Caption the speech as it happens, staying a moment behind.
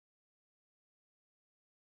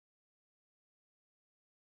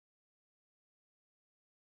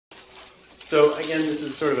So again, this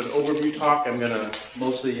is sort of an overview talk. I'm going to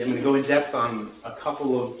go in depth on a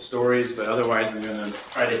couple of stories, but otherwise I'm going to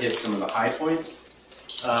try to hit some of the high points.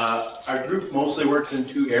 Our group mostly works in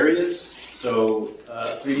two areas, so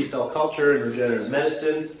 3D cell culture and regenerative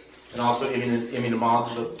medicine, and also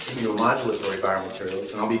immunomodulatory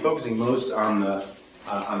biomaterials. And I'll be focusing most on the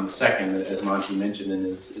second, as Monty mentioned in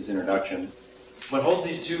his introduction. What holds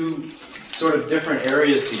these two sort of different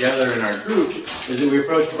areas together in our group is that we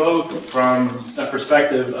approach both from a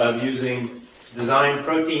perspective of using designed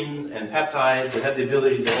proteins and peptides that have the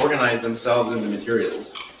ability to organize themselves into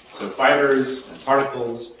materials. So fibers, and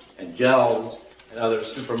particles, and gels, and other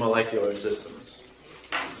supramolecular systems.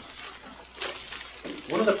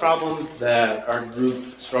 One of the problems that our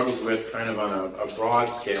group struggles with kind of on a broad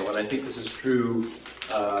scale, and I think this is true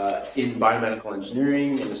in biomedical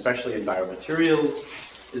engineering and especially in biomaterials,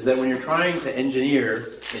 is that when you're trying to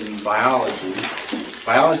engineer in biology,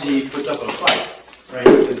 biology puts up a fight, right?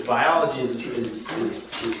 Because biology is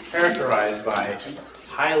characterized by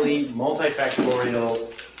highly multifactorial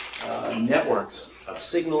networks of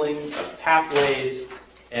signaling, of pathways,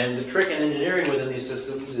 and the trick in engineering within these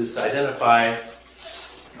systems is to identify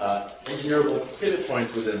engineerable pivot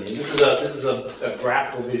points within them. This is a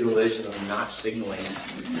graphical visualization of notch signaling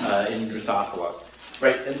in Drosophila,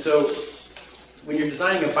 right? And so when you're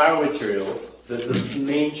designing a biomaterial, the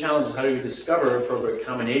main challenge is how do you discover appropriate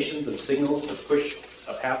combinations of signals to push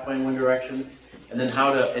a pathway in one direction, and then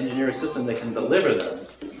how to engineer a system that can deliver them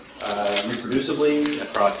reproducibly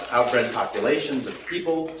across outbred populations of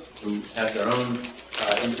people who have their own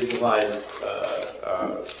individualized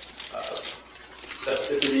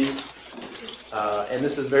specificities. And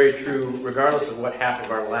this is very true regardless of what half of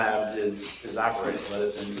our lab is operating, whether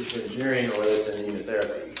it's in tissue engineering or whether it's in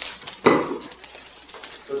immunotherapies.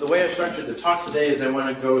 So the way I structured the talk today is I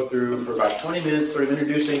want to go through for about 20 minutes sort of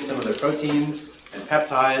introducing some of the proteins and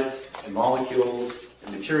peptides and molecules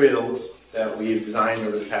and materials that we've designed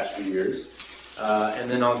over the past few years. And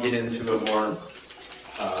then I'll get into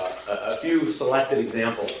a few selected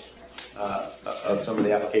examples of some of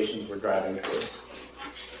the applications we're driving towards.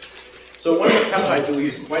 So one of the peptides that we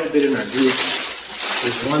use quite a bit in our group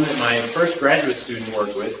is one that my first graduate student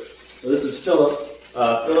worked with. So this is Philip.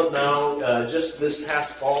 Philip now, just this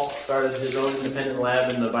past fall, started his own independent lab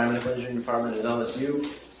in the biomedical engineering department at LSU.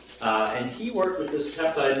 And he worked with this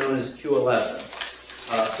peptide known as Q11.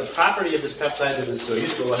 The property of this peptide that is so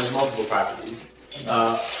useful has multiple properties.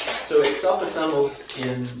 So it self-assembles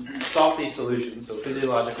in salty solutions, so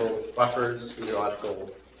physiological buffers,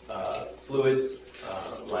 physiological fluids,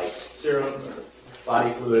 like serum, or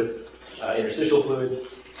body fluid, interstitial fluid.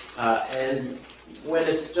 And when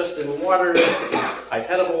it's just in water, it's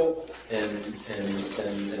pipetable and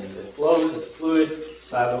it flows, it's fluid.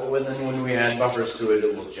 But when we add buffers to it,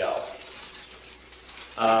 it will gel.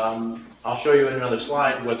 I'll show you in another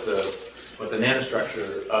slide what the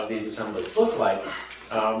nanostructure of these assemblies look like.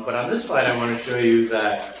 But on this slide, I want to show you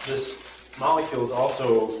that this molecule is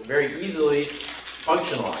also very easily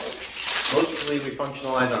functionalized. Mostly we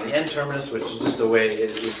functionalize on the N-terminus, which is just the way it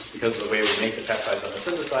is because of the way we make the peptides on the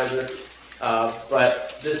synthesizer.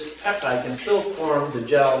 But this peptide can still form the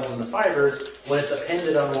gels and the fibers when it's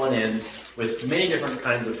appended on one end with many different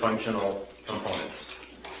kinds of functional components.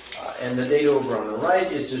 And the data over on the right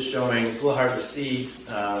is just showing, it's a little hard to see,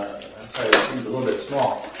 I'm sorry, it seems a little bit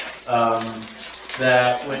small,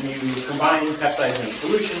 that when you combine peptides in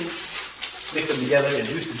solution, mix them together,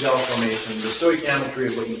 induce the gel formation, the stoichiometry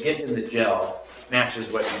of what you get in the gel matches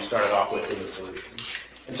what you started off with in the solution.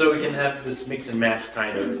 And so we can have this mix and match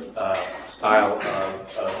kind of style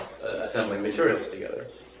of assembling materials together.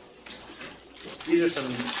 These are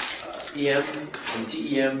some EM and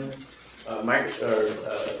TEM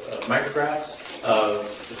micrographs of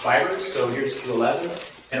the fibers. So here's Q11.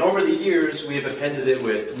 And over the years, we have appended it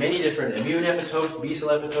with many different immune epitopes, B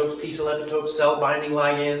cell epitopes, T cell epitopes, cell binding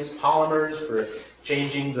ligands, polymers for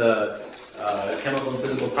changing the chemical and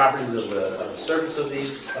physical properties of the surface of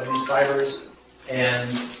these fibers. And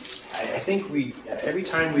I think every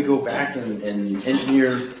time we go back and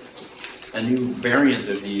engineer a new variant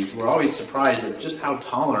of these, we're always surprised at just how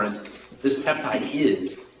tolerant this peptide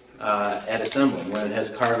is at assembling when it has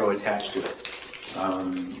cargo attached to it.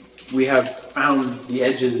 We have found the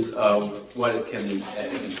edges of what it can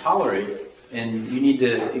tolerate, and you need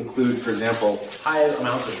to include, for example, high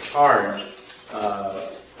amounts of charge.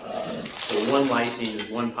 So one lysine is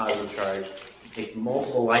one positive charge. It takes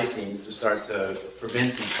multiple lysines to start to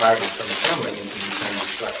prevent these fibers from assembling into these kinds of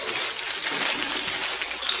structures.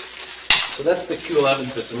 So that's the Q11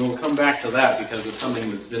 system, and we'll come back to that because it's something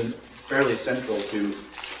that's been fairly central to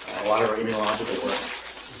a lot of our immunological work.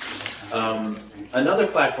 Another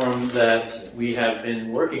platform that we have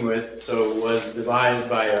been working with, was devised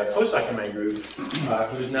by a postdoc in my group,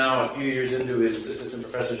 who's now a few years into his assistant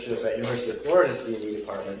professorship at University of Florida's B&E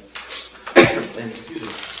department. And, excuse me.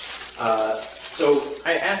 So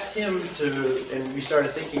I asked him and we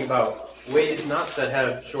started thinking about ways not to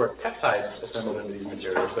have short peptides assembled into these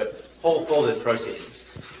materials, but whole folded proteins,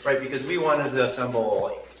 right? Because we wanted to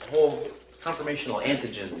assemble whole conformational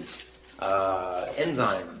antigens,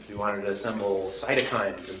 enzymes. We wanted to assemble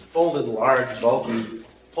cytokines and folded large, bulky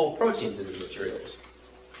whole proteins into materials.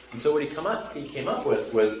 And so what he came up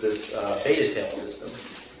with was this beta tail system.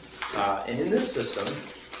 And in this system,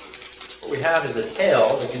 what we have is a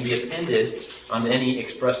tail that can be appended on any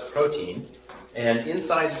expressed protein. And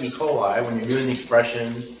inside the E. coli, when you're doing the expression,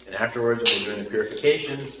 and afterwards when you're doing the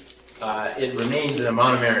purification, it remains in a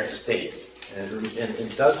monomeric state. And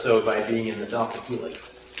it does so by being in this alpha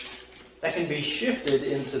helix. That can be shifted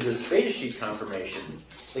into this beta sheet conformation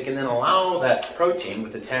that can then allow that protein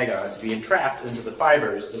with the tag on it to be entrapped into the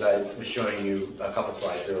fibers that I was showing you a couple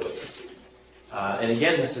slides earlier. And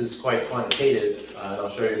again, this is quite quantitative, and I'll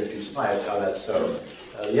show you in a few slides how that's so.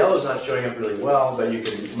 The yellow's not showing up really well, but you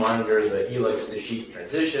can monitor the helix to sheet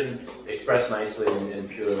transition, express nicely and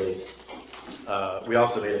purely. We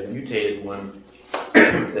also made a mutated one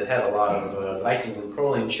that had a lot of lysines and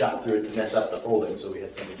proline shot through it to mess up the folding, so we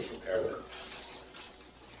had something to compare with.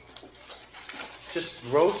 Just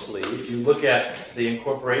grossly, if you look at the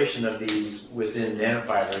incorporation of these within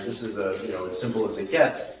nanofibers, this is as simple as it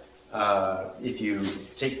gets. If you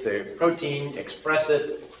take the protein, express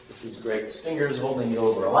it, this is Greg's fingers holding it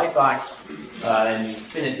over a light box, and you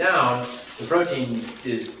spin it down, the protein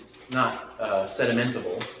is not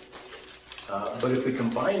sedimentable. But if we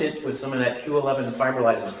combine it with some of that Q11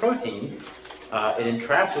 fibrillizing protein, it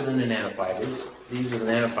entraps within the nanofibers. These are the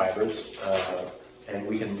nanofibers, and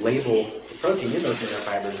we can label the protein in those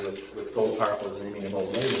nanofibers with gold particles and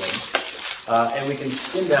immunomodulation labeling. And we can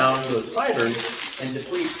spin down those fibers and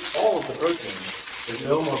deplete all of the proteins. There's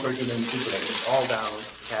no more protein in the supernatant. It's all down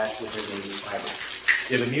attached within these fibers.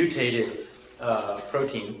 You have a mutated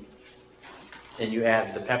protein, and you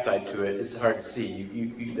add the peptide to it. It's hard to see.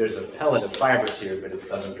 There's a pellet of fibers here, but it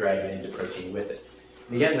doesn't drag it into protein with it.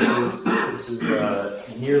 And again, this is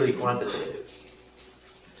nearly quantitative,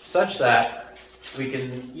 such that we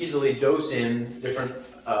can easily dose in different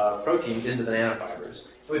proteins into the nanofibers.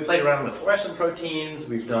 We played around with fluorescent proteins.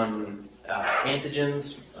 We've done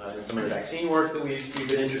antigens in some of the vaccine work that we've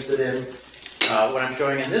been interested in. What I'm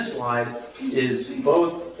showing in this slide is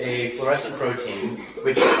both a fluorescent protein,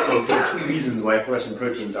 so there are two reasons why fluorescent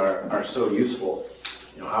proteins are so useful.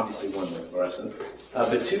 Obviously one, they're fluorescent,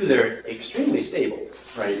 but two, they're extremely stable,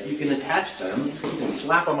 right? You can attach them, you can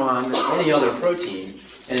slap them on any other protein,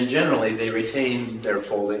 and generally they retain their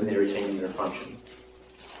folding, they retain their function.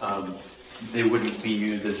 They wouldn't be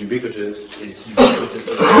used as ubiquitous as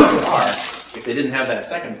they are if they didn't have that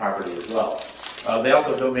second property as well. They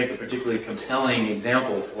also don't make a particularly compelling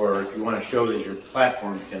example for if you want to show that your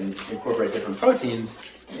platform can incorporate different proteins.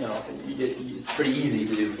 It's pretty easy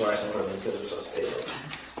to do fluorescent proteins because they're so stable.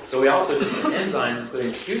 So we also did some enzymes,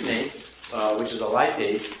 including cutinase, which is a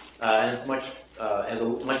lipase, and it's has a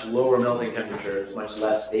much lower melting temperature. It's much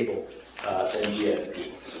less stable than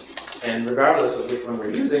GFP. And regardless of which one we're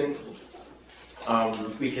using,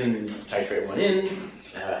 we can titrate one in,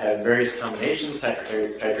 have various combinations,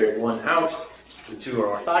 titrate one out. The two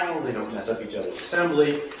are orthogonal, they don't mess up each other's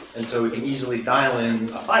assembly, and so we can easily dial in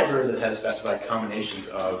a fiber that has specified combinations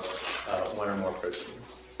of one or more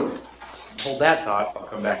proteins. Hold that thought, I'll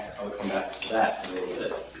come back to that in a little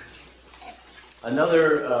bit.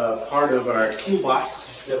 Another part of our toolbox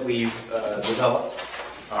that we've developed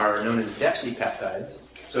are known as DEPSI peptides.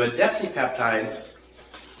 So a DEPSI peptide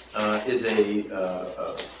is a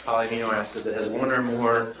polyamino acid that has one or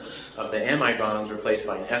more of the amide bonds replaced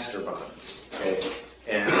by an ester bond. Okay?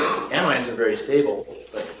 And amides are very stable,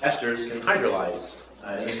 but esters can hydrolyze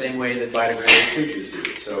in the same way that biodegradable sutures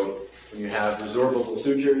do. So when you have resorbable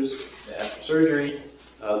sutures after surgery,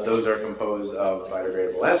 those are composed of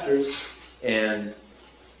biodegradable esters. And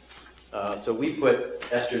so we put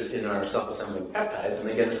esters in our self-assembling peptides, and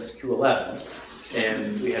again, this is Q11.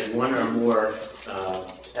 And we had one or more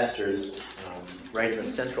esters right in the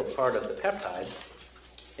central part of the peptide.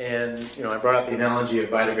 And I brought up the analogy of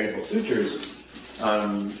biodegradable sutures.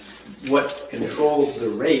 What controls the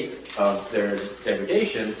rate of their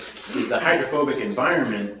degradation is the hydrophobic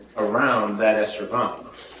environment around that ester bond.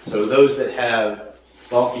 So those that have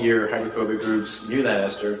bulkier hydrophobic groups near that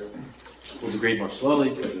ester will degrade more slowly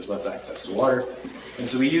because there's less access to water. And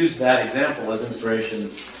so we used that example as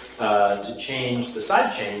inspiration to change the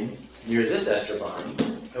side chain near this ester bond.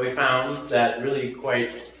 And we found that really quite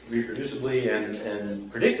reproducibly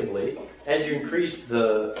and predictably, as you increase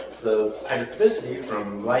the hydrophobicity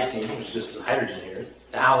from glycine, which is just the hydrogen here,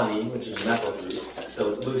 to alanine, which is a methyl group,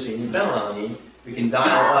 to leucine and phenylalanine, we can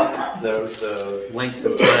dial up the length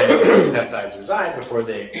of time that these peptides reside before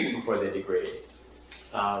they degrade.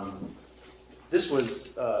 This was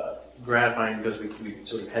gratifying because we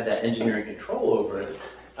sort of had that engineering control over it,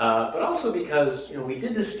 but also because we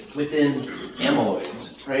did this within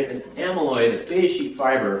amyloids, right? An amyloid, a beta sheet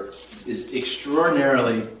fiber, is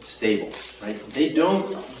extraordinarily stable, right? They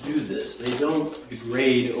don't do this. They don't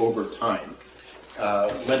degrade over time.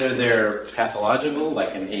 Whether they're pathological,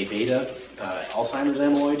 like an A-beta Alzheimer's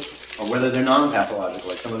amyloid, or whether they're non-pathological,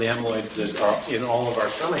 like some of the amyloids that are in all of our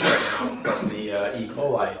stomach right now from the E.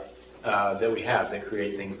 coli that we have that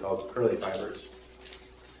create things called curly fibers.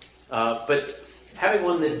 But having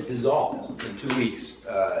one that dissolves in 2 weeks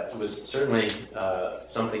was certainly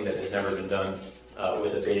something that has never been done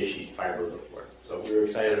with a beta sheet fiber before. So we were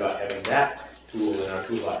excited about having that tool in our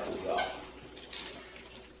toolbox as well.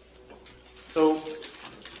 So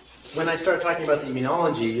when I start talking about the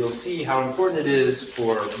immunology, you'll see how important it is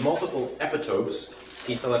for multiple epitopes,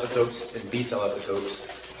 T-cell epitopes and B-cell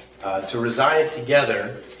epitopes, to reside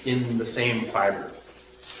together in the same fiber.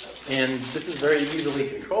 And this is very easily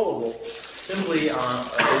controllable simply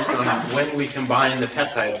based on when we combine the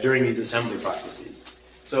peptides during these assembly processes.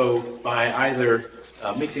 So by either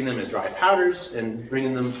mixing them as dry powders and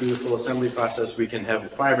bringing them through the full assembly process, we can have a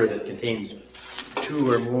fiber that contains 2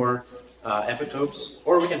 or more epitopes,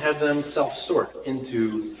 or we can have them self-sort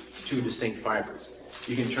into 2 distinct fibers.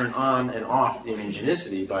 You can turn on and off the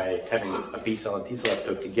immunogenicity by having a B-cell and T-cell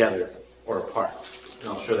epitope together or apart. And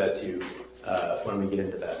I'll show that to you when we get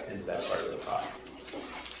into that part of the talk.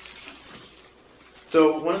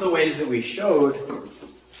 So one of the ways that we showed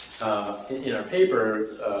in our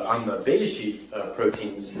paper on the beta sheet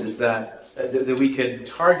proteins is that we could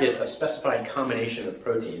target a specified combination of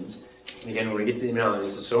proteins. And again, when we get to the immunology,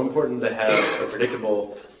 this is so important to have a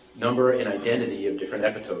predictable number and identity of different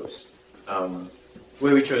epitopes. The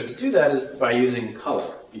way we chose to do that is by using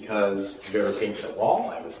color, because if you ever painted a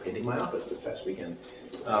wall, I was painting my office this past weekend,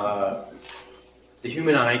 the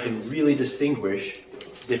human eye can really distinguish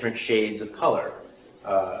different shades of color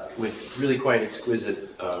with really quite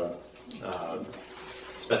exquisite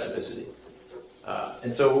specificity.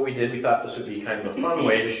 And so what we did, we thought this would be kind of a fun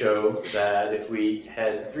way to show that if we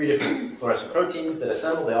had 3 different fluorescent proteins that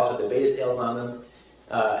assembled, they all had the beta tails on them,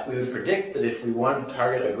 we would predict that if we wanted to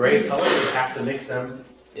target a gray color, we'd have to mix them,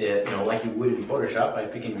 like you would in Photoshop by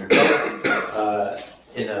picking your color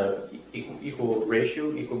in a equal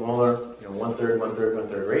ratio, equimolar, 1/3, 1/3,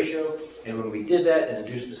 1/3 ratio. And when we did that and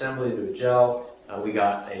induced assembly to a gel, we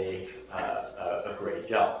got a gray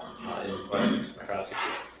gel in fluorescence microscopy.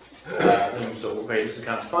 So okay, this is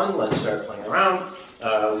kind of fun. Let's start playing around.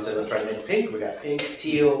 We said let's try to make pink. We got pink,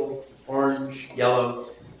 teal, orange, yellow,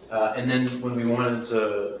 and then when we wanted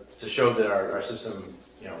to show that our system,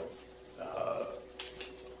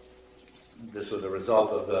 this was a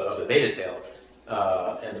result of the beta tail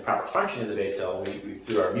and the proper functioning of the beta tail, we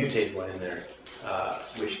threw our mutated one in there,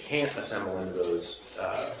 which can't assemble into those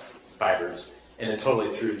fibers, and it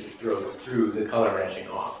totally threw the color branching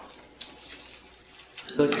off.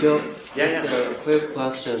 So Joe, Yeah. a quick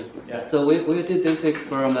question. Yeah. So when you did this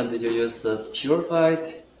experiment, did you use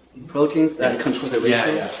purified proteins and control the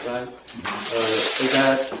ratio, right? Is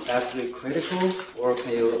that actually critical, or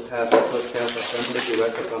can you have also self-assembly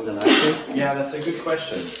directly from the lysate? Yeah, that's a good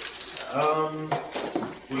question.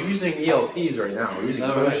 We're using ELPs right now. We're using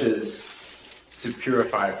Roche's to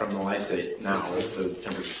purify from the lysate now with the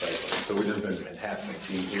temperature cycle. So we're just been fantastic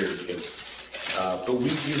being here because, but we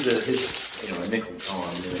use a nickel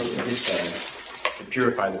column in his bag to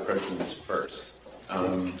purify the proteins first. I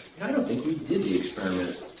don't think we did the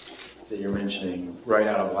experiment that you're mentioning right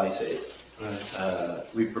out of lysate.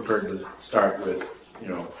 Right. We preferred to start with,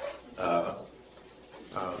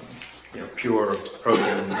 pure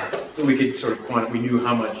protein. We could sort of we knew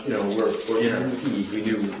how much, we're in our feed. We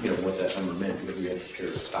knew, what that number meant because we had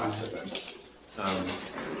pure stocks of them.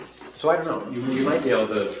 So I don't know. You might be able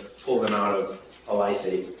to pull them out of a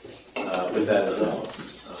lysate with that as well,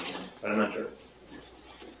 but I'm not sure.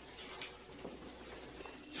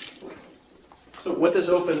 So what this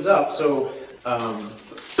opens up, we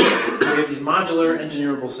have these modular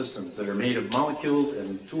engineerable systems that are made of molecules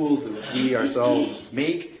and tools that we ourselves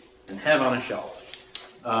make and have on a shelf.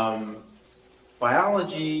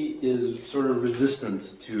 Biology is sort of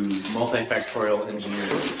resistant to multifactorial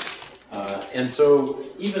engineering. And so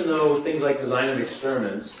even though things like design of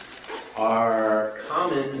experiments are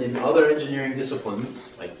common in other engineering disciplines,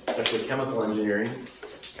 like especially chemical engineering,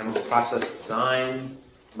 chemical process design,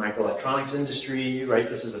 microelectronics industry, right?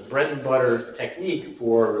 This is a bread and butter technique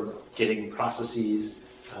for getting processes,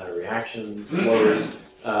 reactions, flows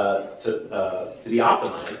to be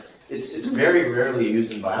optimized. It's very rarely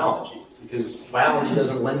used in biology because biology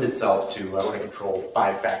doesn't lend itself to, I want to control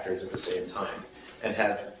 5 factors at the same time and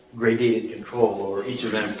have gradated control over each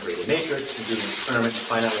of them, create a matrix, and do an experiment to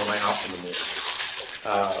find out where my optimum is.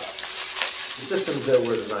 The systems that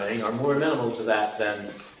we're designing are more amenable to that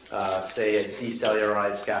than, say, a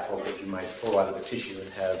decellularized scaffold that you might pull out of a tissue and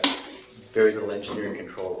have very little engineering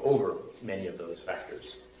control over many of those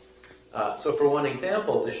factors. So for one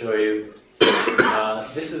example to show you,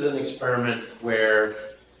 this is an experiment where,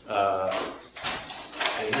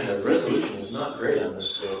 again, the resolution is not great on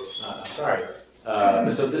this, so I'm sorry.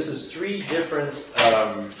 So this is 3 different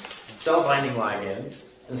cell binding ligands.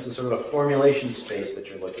 This is sort of a formulation space that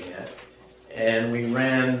you're looking at. And we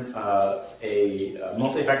ran a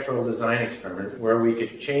multifactorial design experiment where we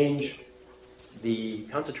could change the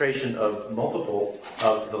concentration of multiple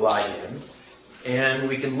of the ligands, and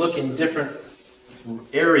we can look in different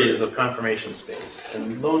areas of conformation space.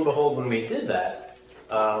 And lo and behold, when we did that,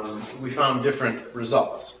 we found different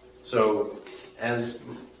results. So as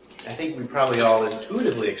I think we probably all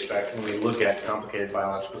intuitively expect when we look at complicated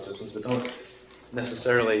biological systems, but don't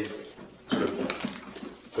necessarily sort of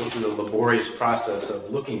go through the laborious process of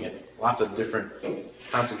looking at lots of different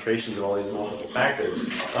concentrations of all these multiple factors.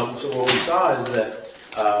 So what we saw is that,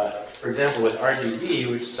 for example, with RGD,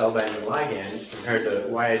 which is cell binding ligand, compared to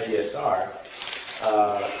YIGSR,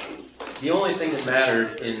 the only thing that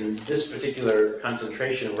mattered in this particular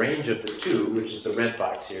concentration range of the 2, which is the red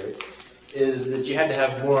box here, is that you had to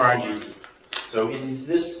have more RGD. So in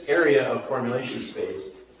this area of formulation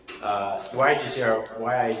space, YIGSR,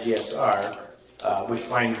 which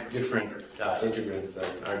binds different integrants than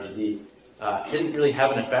RGD, didn't really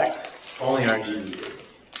have an effect, only RGD did.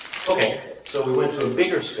 Okay, so we went to a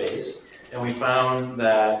bigger space, and we found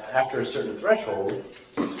that after a certain threshold,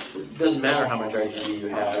 it doesn't matter how much RGD you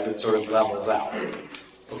have, it sort of levels out.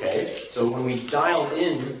 Okay, so when we dialed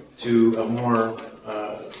in to a more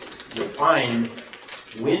defined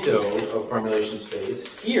window of formulation space,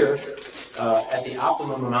 here, at the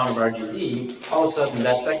optimum amount of RGD, all of a sudden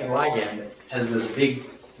that second ligand has this big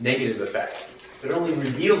negative effect. It only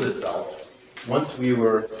revealed itself once we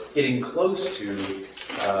were getting close to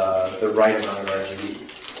the right amount of RGD.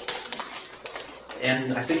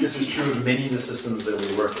 And I think this is true of many of the systems that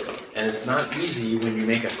we work with. And it's not easy when you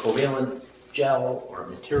make a covalent gel or a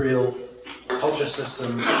material, a culture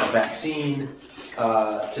system, a vaccine,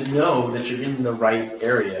 to know that you're in the right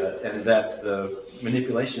area and that the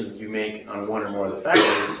manipulations that you make on one or more of the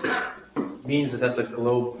factors means that that's a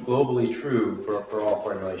globally true for all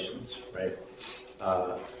formulations, right?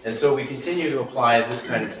 And so we continue to apply this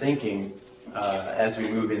kind of thinking as we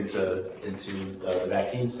move into the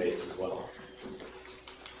vaccine space as well.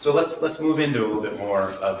 So let's move into a little bit more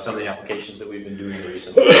of some of the applications that we've been doing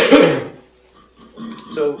recently.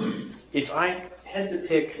 So if I had to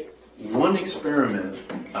pick one experiment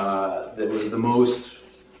that was the most,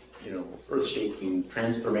 earth-shaking,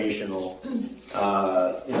 transformational,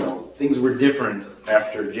 things were different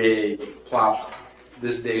after Jay plopped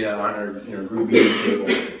this data on our group meeting table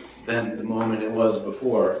than the moment it was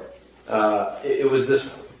before. It was this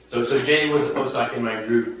one. So Jay was a postdoc in my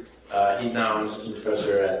group. He's now an assistant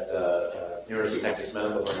professor at University of Texas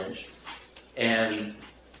Medical Branch. And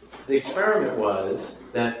the experiment was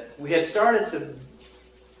that we had started to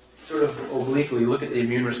sort of obliquely look at the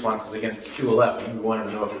immune responses against Q11. We wanted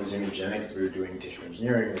to know if it was immunogenic because we were doing tissue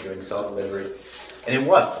engineering, we were doing cell delivery, and it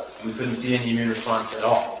wasn't. We couldn't see any immune response at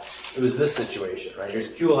all. It was this situation, right? Here's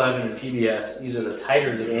Q11 and PBS. These are the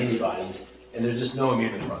titers of antibodies, and there's just no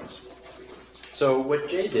immune response. So what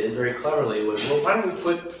Jay did very cleverly was, well, why don't we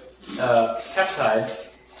put a peptide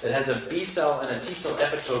that has a B cell and a T cell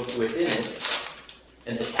epitope within it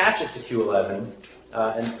and attach it to Q11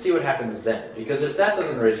 and see what happens then. Because if that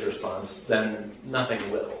doesn't raise a response, then nothing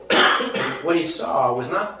will. What he saw was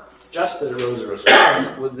not just that it arose a response,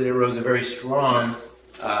 but that it arose a very strong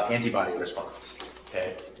antibody response.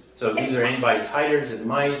 Okay? So these are antibody titers in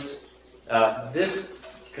mice. This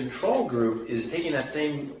control group is taking that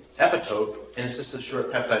same epitope, and it's just a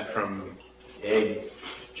short peptide from egg,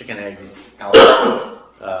 chicken egg, alligator.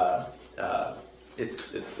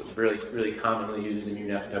 It's really, really commonly used immune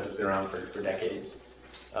epitope. It's been around for decades.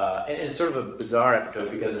 And it's sort of a bizarre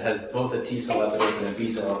epitope because it has both a T cell epitope and a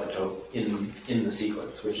B cell epitope in the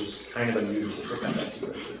sequence, which is kind of unusual for peptide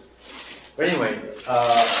sequences. But anyway,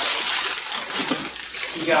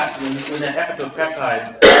 he you got, when that epitope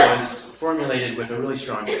peptide was formulated with a really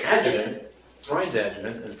strong adjuvant, Freund's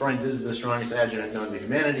adjuvant, and Freund's is the strongest adjuvant known to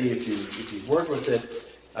humanity. If you've worked with it,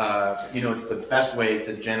 you know it's the best way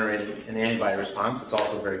to generate an antibody response. It's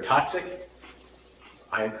also very toxic.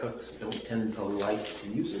 Cooks don't tend to like to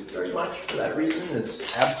use it very much for that reason.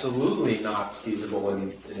 It's absolutely not feasible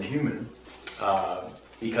in a human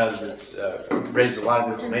because it raises a lot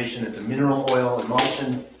of inflammation. It's a mineral oil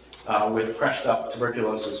emulsion with crushed up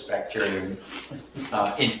tuberculosis bacterium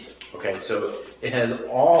in it. Okay, so it has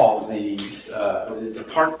all the, it's a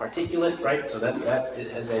particulate, right? So that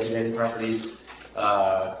it has adjuvanting properties.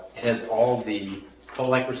 It has all the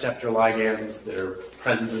toll-like receptor ligands that are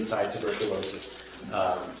present inside tuberculosis.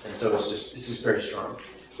 And so it's just very strong.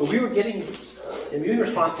 But we were getting immune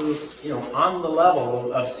responses, you know, on the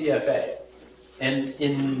level of CFA. And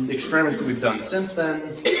in experiments that we've done since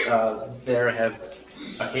then, there have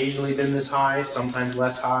occasionally been this high, sometimes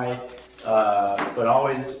less high, but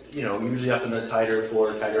always, you know, usually up in the titer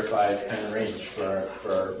 4, titer 5 kind of range for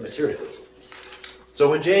our materials. So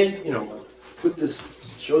when Jay, you know,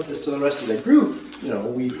 showed this to the rest of the group, you know,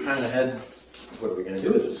 we kind of had, what are we going to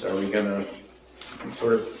do with this? Are we going to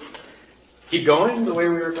sort of keep going the way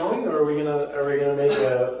we were going, or are we gonna make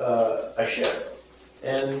a shift?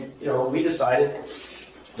 And you know, we decided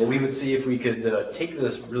that we would see if we could take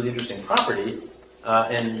this really interesting property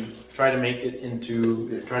and try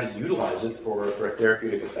to utilize it for a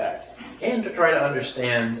therapeutic effect, and to try to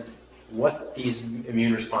understand what these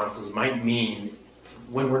immune responses might mean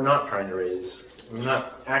when we're not trying to we're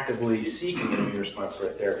not actively seeking an immune response for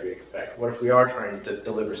a therapeutic effect. What if we are trying to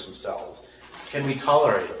deliver some cells? Can we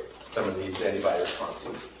tolerate some of these antibody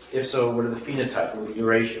responses? If so, what are the phenotype, what are the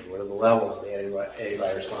duration, what are the levels of the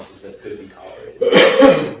antibody responses that could be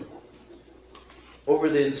tolerated? Over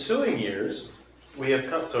the ensuing years, we have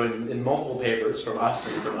come, so in multiple papers from us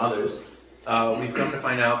and from others, we've come to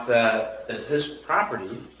find out that this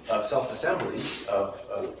property of self-assemblies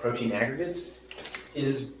of protein aggregates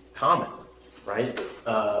is common, right?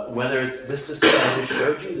 Whether it's this system I just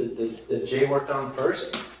showed you that Jay worked on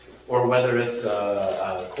first, or whether it's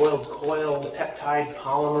a coiled peptide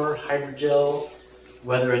polymer hydrogel,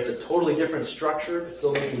 whether it's a totally different structure,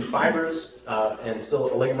 still making fibers and still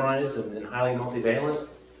oligomerized and highly multivalent,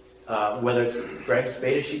 whether it's Greg's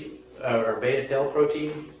beta sheet or beta tail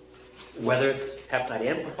protein, whether it's peptide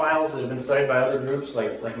amphiphils that have been studied by other groups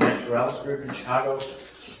like Matt Durrell's group in Chicago.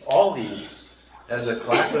 All these, as a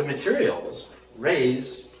class of materials,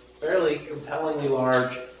 raise fairly compellingly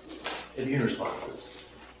large immune responses.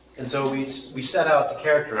 And so we set out to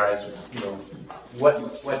characterize, you know,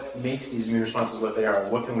 what makes these immune responses what they are,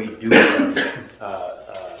 and what can we do with them,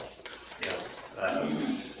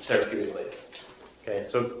 therapeutically. Okay,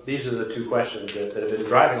 so these are the two questions that have been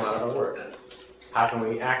driving a lot of our work. How can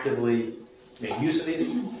we actively make use of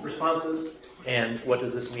these responses, and what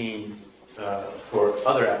does this mean for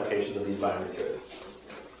other applications of these biomaterials?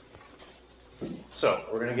 So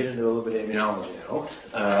we're going to get into a little bit of immunology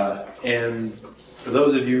now, and for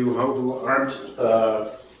those of you who aren't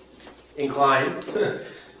inclined,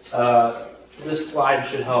 this slide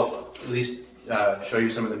should help at least show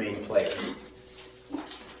you some of the main players.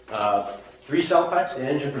 3 cell types: the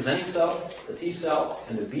antigen-presenting cell, the T cell,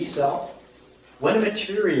 and the B cell. When a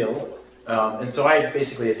material, and so I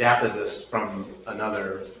basically adapted this from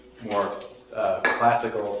another more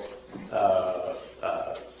classical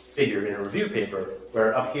figure in a review paper,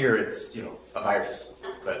 where up here it's, you know, a virus,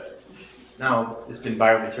 but now it's been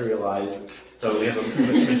biomaterialized, so we have a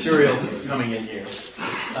material coming in here.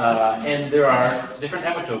 And there are different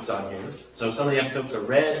epitopes on here. So some of the epitopes are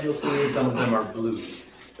red, you'll see, and some of them are blue.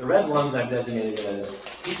 The red ones I've designated as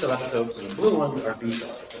T cell epitopes, and the blue ones are B cell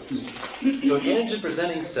epitopes. So an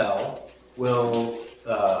antigen-presenting cell will,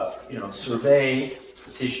 you know, survey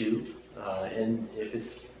the tissue, and if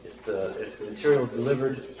the material is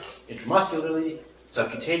delivered intramuscularly,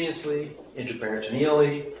 subcutaneously,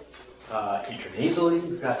 intraperitoneally, intranasally,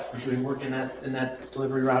 we're doing work in that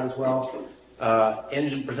delivery route as well.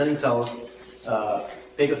 Antigen-presenting cells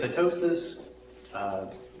phagocytose this.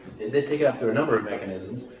 They take it up through a number of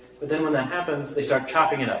mechanisms, but then when that happens, they start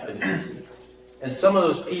chopping it up into pieces. And some of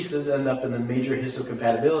those pieces end up in the major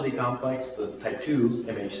histocompatibility complex, the type 2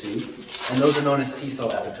 MHC, and those are known as T cell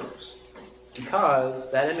epitopes. Because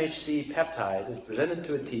that MHC peptide is presented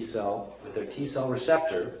to a T cell with their T cell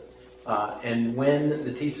receptor, and when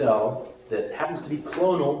the T cell that happens to be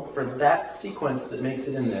clonal for that sequence that makes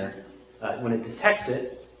it in there, when it detects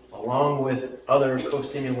it, along with other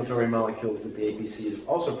co-stimulatory molecules that the APC is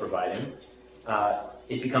also providing,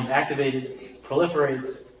 it becomes activated,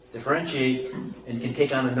 proliferates, differentiates, and can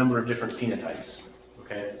take on a number of different phenotypes.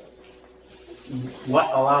 okay?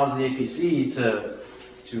 What allows the APC to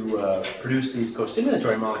produce these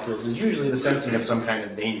co-stimulatory molecules is usually the sensing of some kind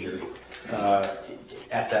of danger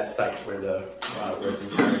at that site where it's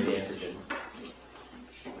encountering the antigen.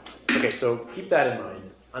 Okay, so keep that in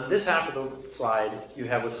mind. On this half of the slide, you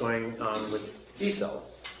have what's going on with B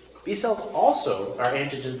cells. B cells also are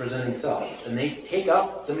antigen-presenting cells, and they take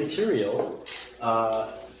up the material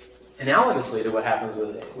analogously to what happens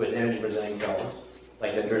with antigen-presenting cells,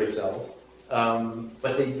 like dendritic cells.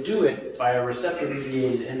 But they do it by a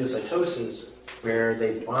receptor-mediated endocytosis, where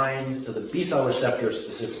they bind to the B cell receptor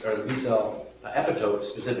specific, or the B cell epitope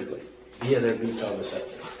specifically, via their B cell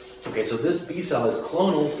receptor. Okay, so this B cell is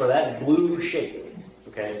clonal for that blue shape.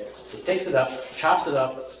 Okay, it takes it up, chops it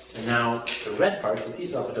up, and now the red parts, the T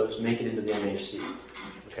cell epitopes, make it into the MHC.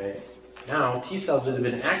 Okay, now T cells that have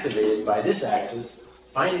been activated by this axis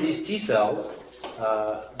find these T cells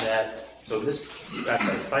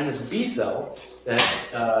find this B cell that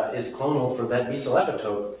is clonal for that B cell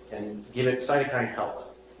epitope and give it cytokine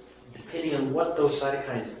help. Depending on what those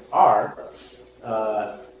cytokines are,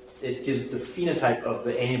 it gives the phenotype of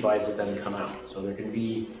the antibodies that then come out. So there can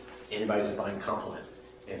be antibodies that bind complement,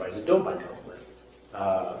 antibodies that don't bind complement,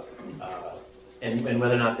 and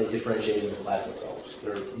whether or not they differentiate into plasma cells.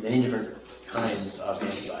 There are many different kinds of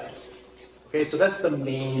antibodies. Okay, so that's the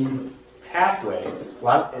main pathway,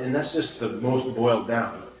 and that's just the most boiled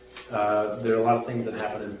down. There are a lot of things that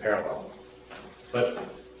happen in parallel. But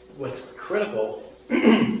what's critical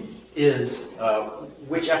is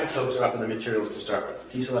which epitopes are up in the materials to start with,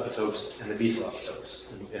 T cell epitopes and the B cell epitopes,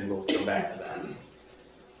 and we'll come back to that.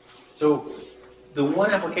 So the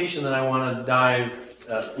one application that I want to dive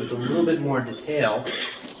with a little bit more detail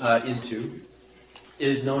into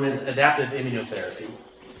is known as adaptive immunotherapy.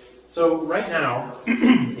 So right now,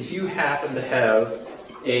 if you happen to have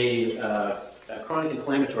a chronic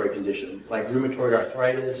inflammatory condition like rheumatoid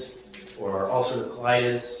arthritis or ulcerative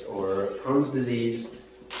colitis or Crohn's disease,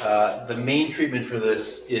 the main treatment for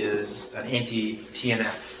this is an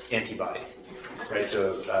anti-TNF antibody, right?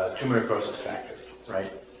 So tumor necrosis factor,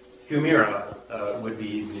 right? Humira would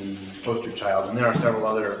be the poster child, and there are several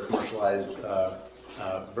other commercialized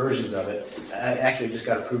versions of it. I actually just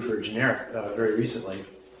got approved for a generic very recently.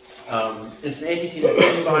 It's an anti-TNF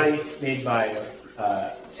antibody made by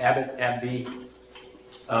Abbott, AbbVie.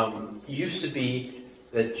 Used to be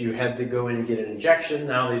that you had to go in and get an injection.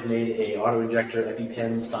 Now they've made a auto-injector,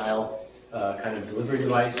 EpiPen style kind of delivery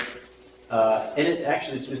device. And it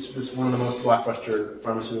actually it's one of the most blockbuster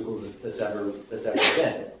pharmaceuticals that's ever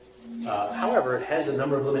been. However, it has a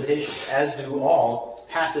number of limitations, as do all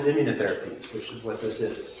passive immunotherapies, which is what this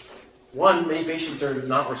is. One, many patients are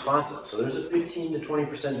not responsive, so there's a 15 to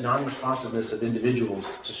 20% non-responsiveness of individuals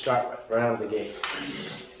to start with, right out of the gate.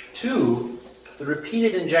 Two, the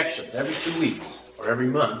repeated injections every 2 weeks or every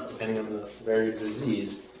month, depending on the severity of the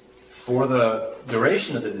disease, for the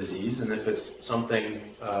duration of the disease, and if it's something,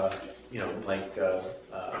 like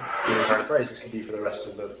rheumatoid arthritis, this could be for the rest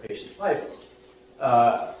of the patient's life,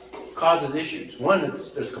 causes issues. One,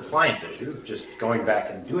 there's a compliance issue, just going back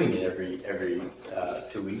and doing it every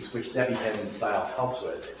 2 weeks, which EpiPen style helps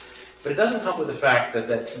with. But it doesn't help with the fact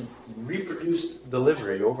that reproduced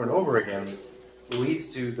delivery over and over again leads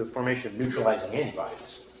to the formation of neutralizing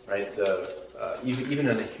antibodies, right? Even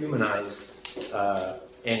in a humanized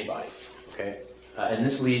antibody, okay? And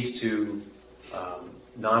this leads to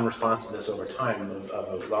non-responsiveness over time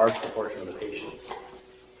of a large proportion of the patients.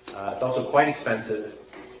 It's also quite expensive,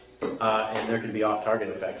 and there can be off-target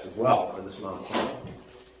effects as well for this monoclonal.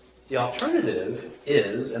 The alternative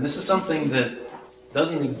is, and this is something that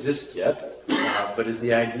doesn't exist yet, but is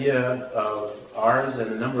the idea of ours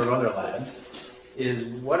and a number of other labs, is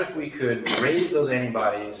what if we could raise those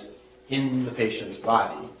antibodies in the patient's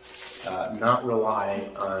body, not rely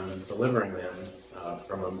on delivering them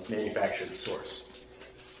from a manufactured source,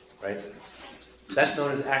 right? That's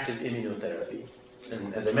known as active immunotherapy.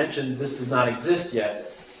 And as I mentioned, this does not exist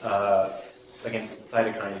yet against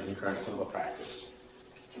cytokines in current clinical practice.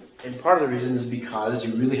 And part of the reason is because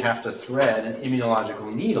you really have to thread an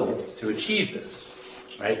immunological needle to achieve this,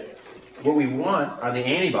 right? What we want are the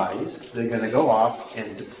antibodies that are going to go off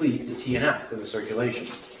and deplete the TNF in the circulation.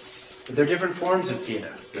 But there are different forms of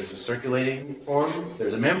TNF. There's a circulating form,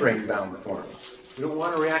 there's a membrane-bound form. We don't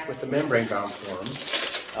want to react with the membrane-bound form,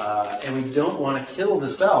 and we don't want to kill the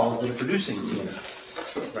cells that are producing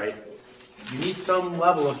TNF, right? You need some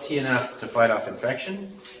level of TNF to fight off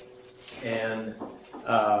infection, and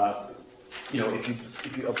if you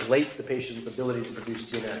ablate the patient's ability to produce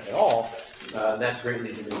TNF at all, that's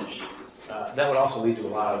greatly diminished. that would also lead to a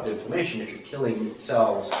lot of inflammation if you're killing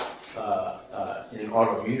cells in an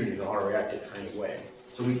autoimmunity, an autoreactive kind of way.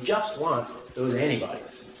 So we just want those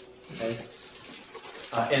antibodies. Okay?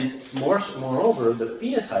 And moreover, the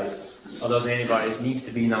phenotype of those antibodies needs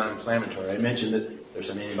to be non-inflammatory. I mentioned that there's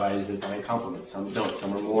some antibodies that bind complement, some don't.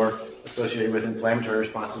 Some are more associated with inflammatory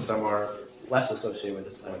responses, some are less associated with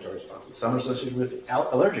inflammatory responses. Some are associated with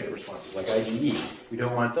allergic responses, like IgE. We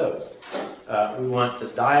don't want those. We want to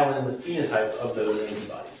dial in the phenotype of those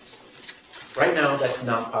antibodies. Right now, that's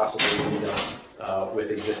not possible to be done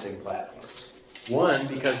with existing platforms. One,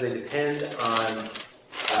 because they depend on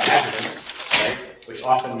adjuvants, right, which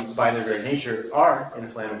often, by their very nature, are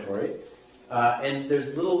inflammatory. And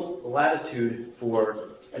there's little latitude for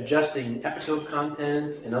adjusting epitope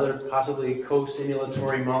content and other possibly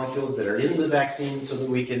co-stimulatory molecules that are in the vaccine so that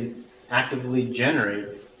we can actively generate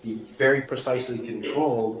the very precisely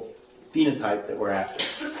controlled phenotype that we're after.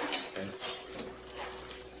 Okay.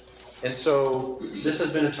 And so this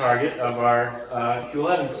has been a target of our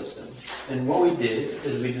Q11 system. And what we did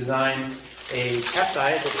is we designed a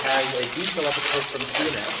peptide that has a B-cell epitope from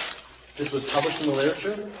TNF. This was published in the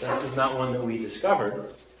literature. This is not one that we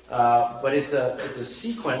discovered. But it's a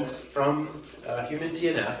sequence from human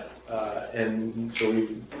TNF, and so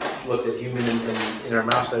we looked at human in our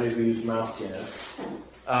mouse studies. We used mouse TNF,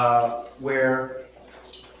 where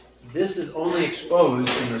this is only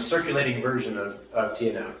exposed in the circulating version of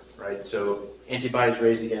TNF, right? So antibodies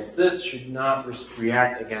raised against this should not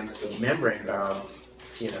react against the membrane-bound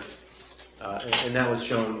TNF, and that was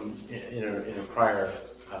shown in a prior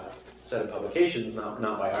set of publications, not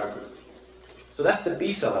by our group. So that's the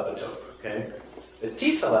B-cell epitope, okay? The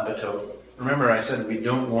T-cell epitope, remember I said we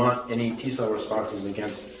don't want any T-cell responses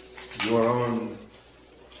against your own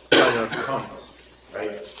cellular components,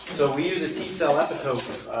 right? So we use a T-cell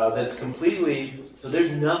epitope that's completely, so there's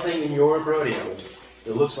nothing in your proteome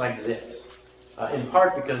that looks like this. In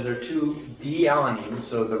part because they're two D-alanines,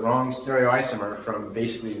 so the wrong stereoisomer from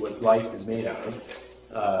basically what life is made out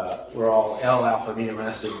of. We're all L-alpha amino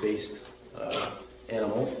acid based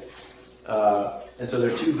animals. And so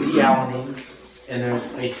there are two D-alanines, and there's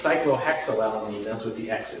a cyclohexylalanine. That's what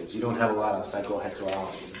the X is. You don't have a lot of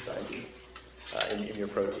cyclohexylalanine inside you, in your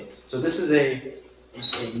protein. So this is a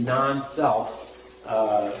non-self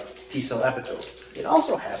T-cell epitope. It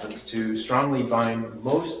also happens to strongly bind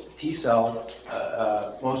most T-cell,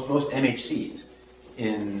 most MHCs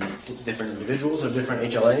in different individuals or different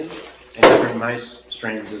HLAs and different mice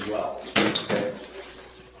strains as well. Okay?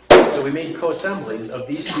 So we made co-assemblies of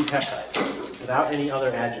these two peptides without any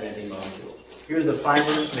other adjuvanting molecules. Here are the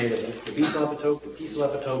fibers made of the B-cell epitope, the T-cell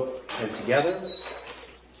epitope, and together.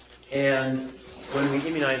 And when we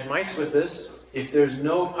immunize mice with this, if there's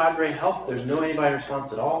no padre help, there's no antibody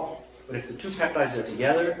response at all. But if the two peptides are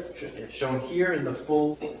together, shown here in the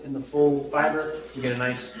full fiber, you get a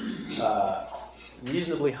nice,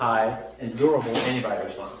 reasonably high and durable antibody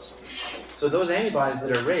response. So those antibodies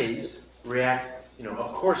that are raised react,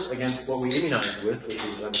 of course, against what we immunize with, which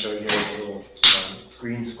is, I'm showing here a little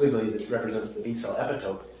green squiggly that represents the B-cell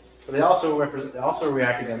epitope. But they also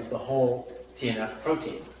react against the whole TNF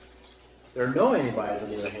protein. There are no antibodies, on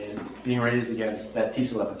the other hand, being raised against that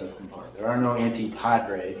T-cell epitope component. There are no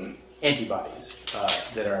anti-padre antibodies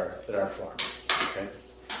that are formed. Okay?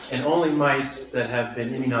 And only mice that have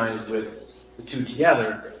been immunized with the two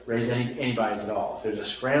together raise any antibodies at all. If there's a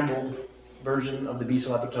scrambled version of the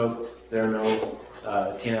B-cell epitope, there are no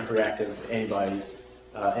TNF-reactive antibodies,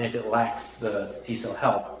 and if it lacks the T-cell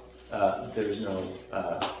help, there's no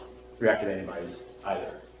reactive antibodies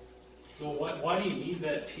either. So why do you need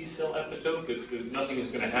that T-cell epitope if nothing is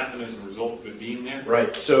going to happen as a result of it being there?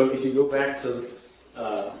 Right. So if you go back to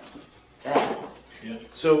that, yeah.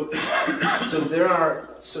 So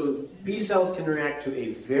B cells can react to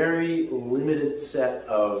a very limited set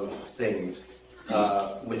of things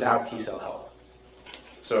without T-cell help.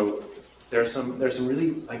 So there's some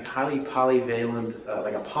really highly polyvalent,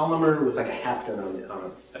 like a polymer with a hapten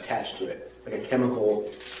attached to it, like a chemical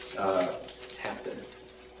hapten.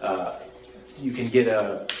 You can get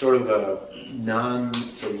a sort of a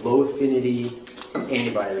low affinity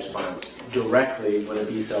antibody response directly when a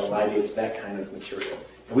B cell ligates that kind of material.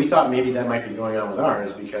 And we thought maybe that might be going on with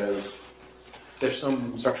ours because there's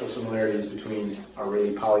some structural similarities between our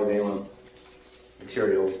really polyvalent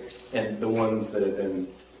materials and the ones that have been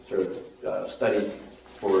sort of studied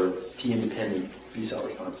for T-independent B cell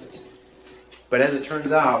responses. But as it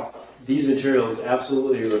turns out, these materials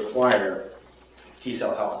absolutely require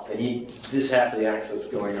T-cell help. They need this half of the axis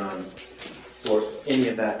going on for any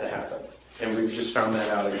of that to happen. And we've just found that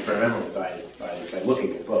out experimentally by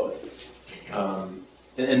looking at both.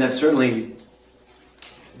 And And that's certainly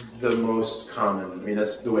the most common. I mean,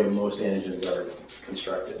 that's the way most antigens are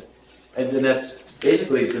constructed. And that's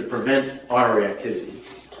basically to prevent autoreactivity.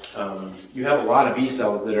 You have a lot of B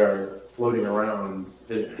cells that are floating around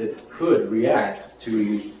that could react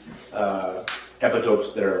to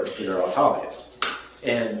epitopes that are autologous.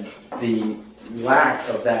 And the lack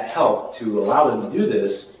of that help to allow them to do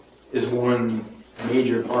this is one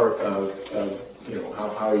major part of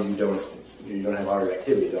how you don't have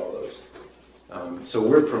autoreactivity to all those. So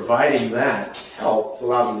we're providing that help to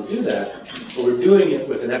allow them to do that, but we're doing it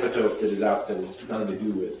with an epitope that is nothing to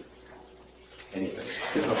do with anything.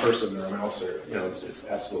 A person or a mouse or, it's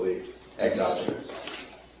absolutely exogenous.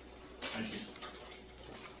 Thank you.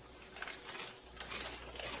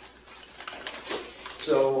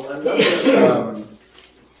 So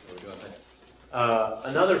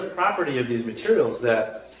another property of these materials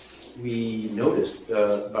that we noticed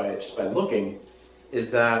by looking is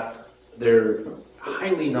that they're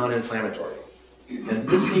highly non-inflammatory. And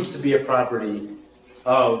this seems to be a property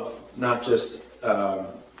of not just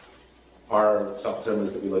our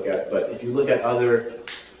self-assemblies that we look at, but if you look at other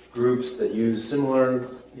groups that use similar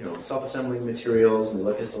self-assembling materials and they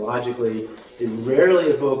look histologically, they rarely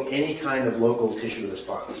evoke any kind of local tissue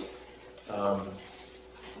response.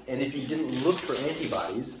 And if you didn't look for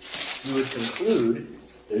antibodies, you would conclude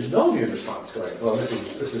there's no immune response going on. Well, this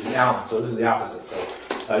is alum, so this is the opposite.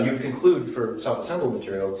 So you would conclude for self-assembled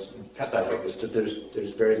materials, peptides like this, that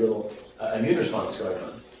there's very little immune response going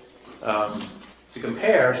on. To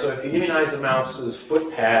compare, so if you immunize a mouse's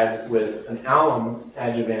foot pad with an alum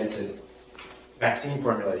adjuvanted vaccine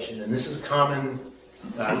formulation, and this is common,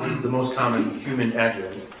 this is the most common human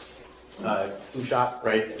adjuvant. Flu shot,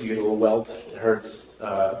 right? You get a little welt, it hurts.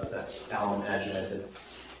 That's alum adjuvanted.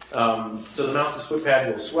 So the mouse's foot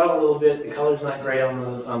pad will swell a little bit. The color's not great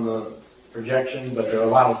on the projection, but there are a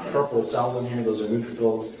lot of purple cells in here. Those are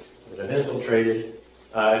neutrophils that have infiltrated.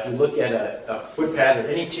 If you look at a foot pad or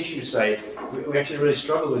any tissue site, we actually really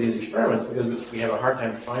struggle with these experiments because we have a hard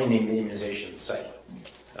time finding the immunization site.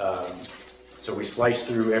 So we slice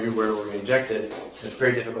through everywhere where we inject it, and it's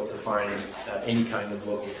very difficult to find any kind of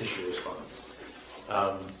local tissue response.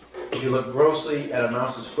 If you look grossly at a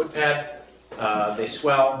mouse's foot pad, they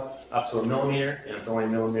swell up to 1 millimeter, and it's only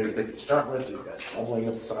 1 millimeter thick to start with, so you've got doubling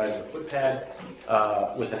of the size of a foot pad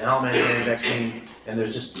with an alum adjuvanted vaccine, and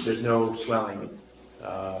there's no swelling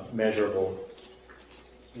measurable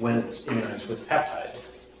when it's immunized with peptides.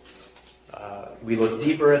 We look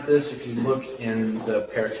deeper at this if you look in the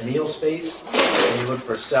peritoneal space, and you look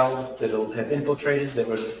for cells that have infiltrated that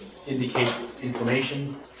would indicate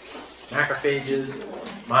inflammation, macrophages,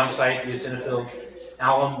 monocytes, eosinophils.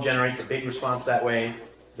 Alum generates a big response that way.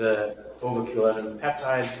 The ovoq11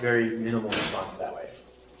 peptides, very minimal response that way.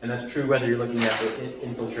 And that's true whether you're looking at the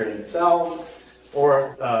infiltrating cells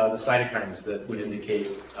or the cytokines that would indicate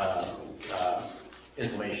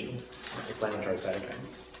inflammation, inflammatory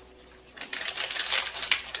cytokines.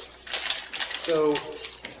 So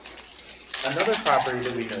another property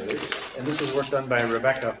that we noticed, and this was work done by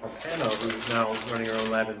Rebecca Pompano, who's now running her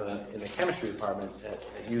own lab in the chemistry department at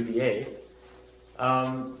UVA,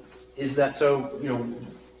 is that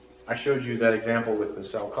I showed you that example with the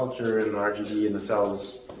cell culture and the RGD and the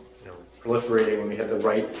cells proliferating when we had the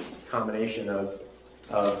right combination of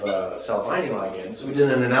cell binding ligands. So we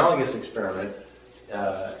did an analogous experiment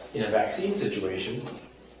in a vaccine situation.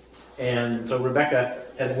 And so Rebecca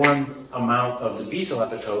had one amount of the B cell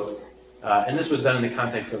epitope, and this was done in the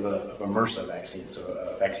context of a MRSA vaccine, so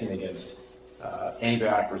a vaccine against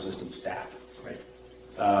antibiotic-resistant staph, right?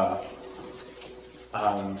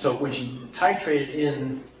 So when she titrated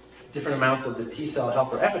in different amounts of the T cell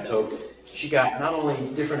helper epitope, she got not only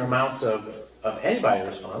different amounts of antibody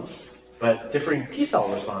response, but differing T cell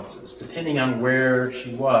responses, depending on where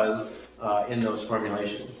she was in those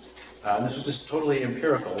formulations. And this was just totally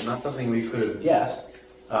empirical, not something we could have guessed,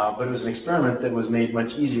 but it was an experiment that was made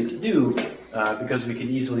much easier to do because we could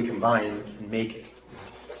easily combine and make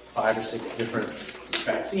 5 or 6 different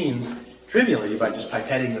vaccines trivially by just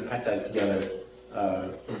pipetting the peptides together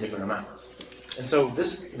in different amounts. And so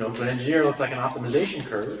this, to an engineer, looks like an optimization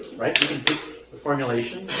curve, right? We can pick the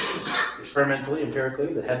formulation experimentally,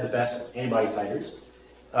 empirically, that had the best antibody titers.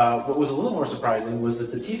 What was a little more surprising was that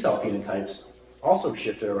the T cell phenotypes also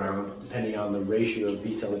shifted around depending on the ratio of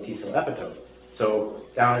B cell to T cell epitope. So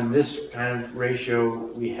down in this kind of ratio,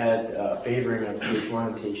 we had favoring of Th1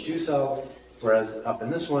 and Th2 cells, whereas up in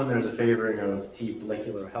this one, there's a favoring of T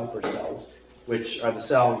molecular helper cells, which are the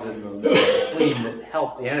cells in the spleen that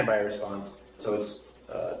help the antibody response. So it's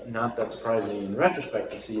not that surprising in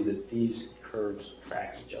retrospect to see that these curves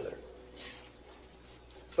track each other.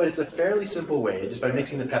 But it's a fairly simple way, just by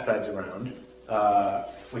mixing the peptides around,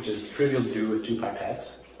 which is trivial to do with 2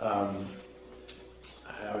 pipettes. I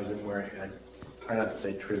always am worried, I try not to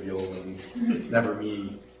say trivial, and it's never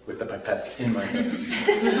me with the pipettes in my hands.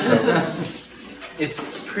 So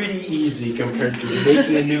it's pretty easy compared to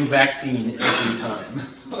making a new vaccine every time.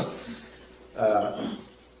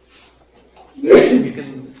 You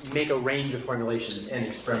can make a range of formulations and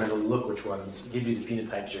experimentally look which ones give you the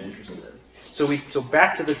phenotypes you're interested in. So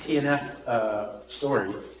back to the TNF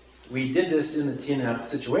story. We did this in the TNF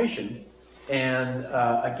situation, and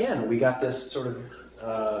again, we got this sort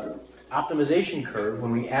of optimization curve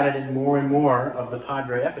when we added in more and more of the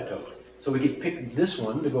Padre epitope. So we could pick this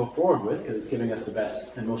one to go forward with because it's giving us the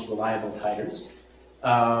best and most reliable titers.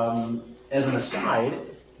 As an aside,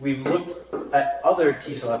 we've looked at other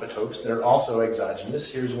T-cell epitopes that are also exogenous.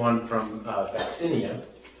 Here's one from vaccinia.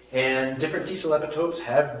 And different T-cell epitopes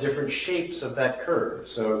have different shapes of that curve.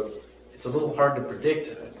 So it's a little hard to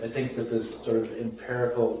predict. I think that this sort of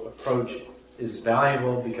empirical approach is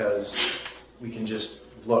valuable because we can just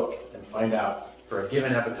look and find out for a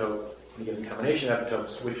given epitope, a given combination of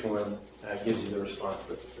epitopes, which one gives you the response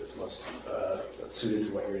that's most suited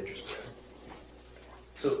to what you're interested in.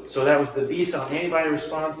 So that was the B cell antibody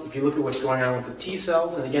response. If you look at what's going on with the T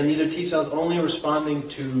cells, and again, these are T cells only responding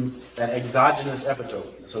to that exogenous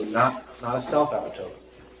epitope, so not a self epitope.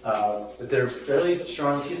 But they're fairly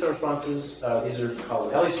strong T cell responses. These are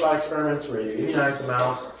called ELISpot experiments, where you immunize the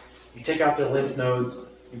mouse, you take out their lymph nodes,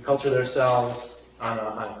 you culture their cells on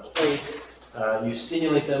a plate, you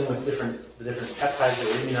stimulate them with the different peptides that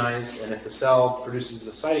are immunized, and if the cell produces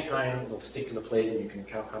a cytokine, it'll stick to the plate, and you can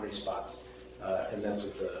count how many spots. And that's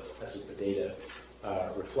what the data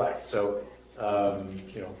reflects. So,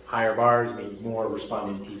 higher bars means more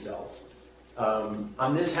responding T cells.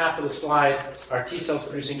 On this half of the slide, are T cells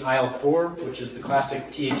producing IL-4, which is the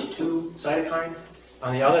classic Th2 cytokine.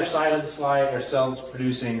 On the other side of the slide are cells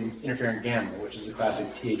producing interferon gamma, which is the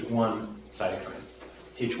classic Th1 cytokine.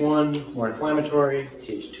 Th1, more inflammatory,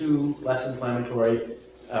 Th2, less inflammatory.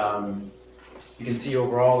 You can see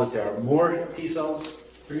overall that there are more T cells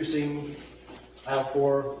producing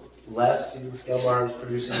IL-4, less in the scale bars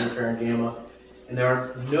producing interferon gamma, and there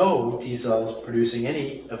are no T cells producing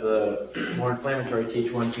any of the more inflammatory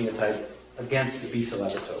Th1 phenotype against the B cell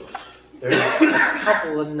epitope. There's a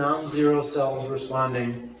couple of non-zero cells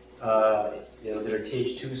responding, that are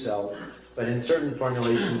Th2 cells, but in certain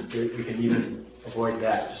formulations we can even avoid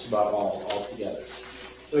that just about all altogether.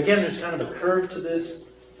 So again, there's kind of a curve to this,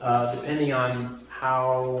 depending on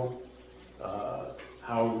how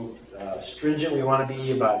stringent we want to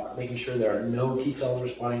be about making sure there are no T cells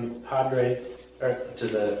responding to Padre or to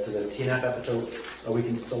the TNF epitope. We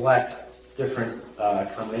can select different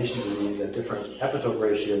combinations of these at different epitope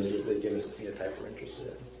ratios that give us the phenotype we're interested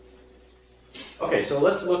in. Okay, so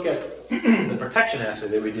let's look at the protection assay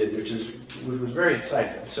that we did, which was very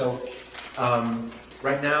exciting. So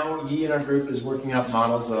right now, Yi in our group is working out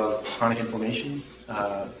models of chronic inflammation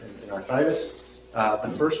and arthritis.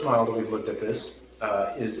 The first model that we've looked at this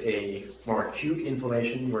is a more acute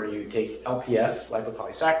inflammation where you take LPS,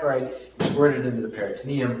 lipopolysaccharide, you squirt it into the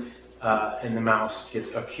peritoneum, and the mouse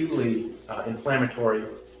gets acutely inflammatory,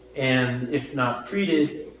 and if not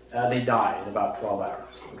treated, they die in about 12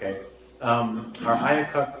 hours. Okay, our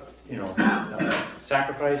IACUC,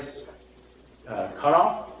 sacrifice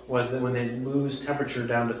cutoff was that when they lose temperature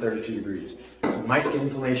down to 32 degrees. So mice get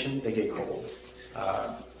inflammation, they get cold.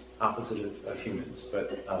 Opposite of humans,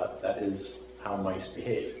 but that is how mice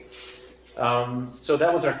behave. So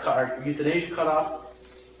that was our euthanasia cutoff,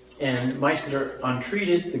 and mice that are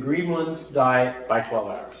untreated, the green ones, die by 12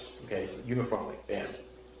 hours, okay, uniformly, banned.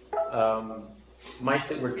 Mice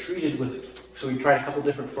that were treated with, so we tried a couple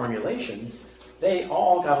different formulations, they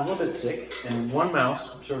all got a little bit sick, and one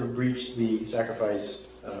mouse sort of breached the sacrifice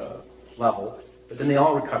level, but then they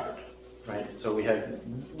all recovered, right? So we had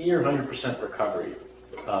near 100% recovery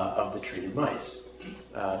of the treated mice.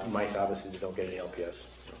 Mice obviously don't get any LPS,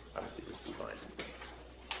 obviously just do fine.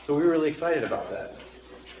 So we were really excited about that.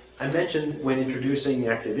 I mentioned when introducing the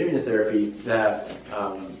active immunotherapy that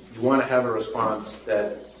you want to have a response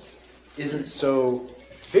that isn't so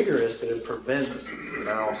vigorous that it prevents the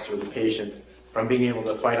mouse or the patient from being able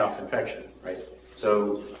to fight off infection, right?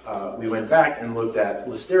 So we went back and looked at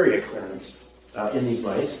listeria clearance in these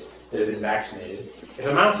mice that have been vaccinated. If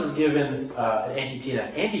a mouse is given an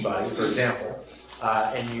anti-TNF antibody, for example,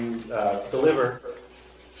 and you deliver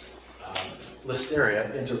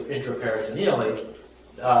listeria intraperitoneally,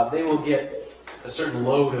 they will get a certain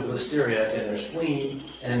load of listeria in their spleen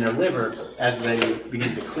and in their liver as they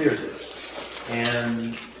begin to clear this.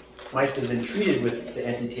 And mice that have been treated with the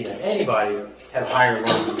anti-TNF antibody have higher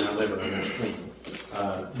loads in their liver and their spleen,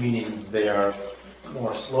 meaning they are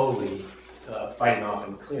more slowly fighting off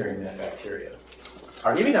and clearing that bacteria.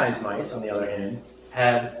 Our immunized mice, on the other hand,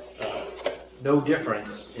 had no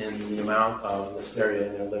difference in the amount of Listeria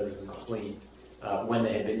in their livers and spleen when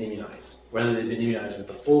they had been immunized. Whether they'd been immunized with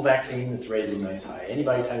the full vaccine that's raising nice high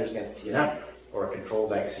antibody titers against TNF, or a control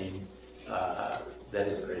vaccine that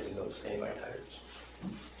isn't raising those antibody titers.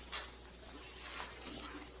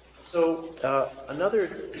 So another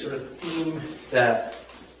sort of theme that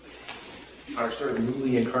our sort of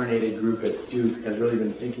newly incarnated group at Duke has really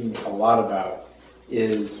been thinking a lot about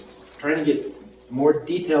is trying to get more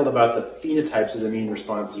detailed about the phenotypes of the immune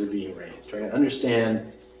response that are being raised, trying to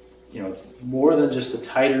understand, it's more than just the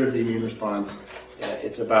titer of the immune response,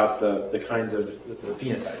 it's about the kinds of the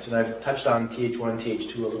phenotypes. And I've touched on Th1,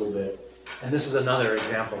 Th2 a little bit, and this is another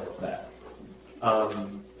example of that.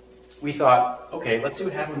 We thought, okay, let's see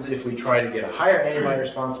what happens if we try to get a higher antibody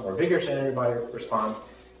response, a more vigorous antibody response.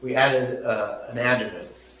 We added an adjuvant.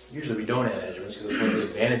 Usually we don't add adjuvants because it's one of the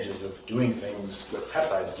advantages of doing things with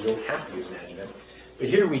peptides. You don't have to use an adjuvant. But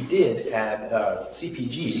here we did add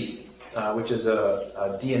CpG, which is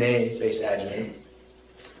a DNA-based adjuvant.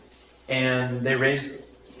 And they raised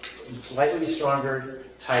slightly stronger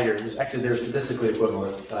titers. Actually, they're statistically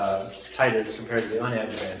equivalent titers compared to the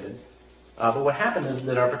unadjuvanted. But what happened is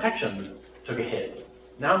that our protection took a hit.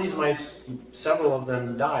 Now these mice, several of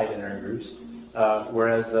them died in our groups,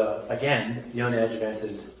 whereas the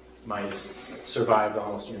unadjuvanted mice survived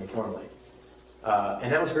almost uniformly.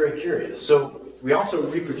 And that was very curious. So we also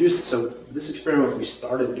reproduced it. So this experiment we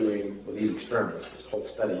started doing, well, these experiments, this whole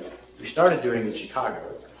study, we started doing in Chicago.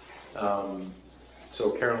 So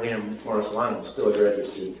Carolina Morosolano is still a graduate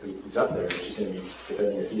student who's up there. She's going to be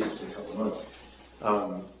defending her thesis in a couple of months.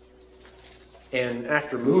 And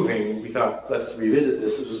after moving, we thought, let's revisit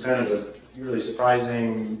this. This was kind of a really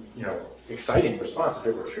surprising, exciting response if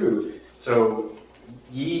it were true. So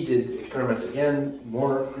Yi did experiments again,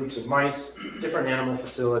 more groups of mice, different animal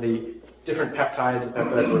facility, different peptides. The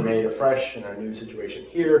peptides were made afresh in our new situation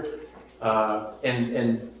here.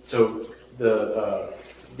 And so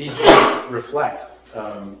these groups reflect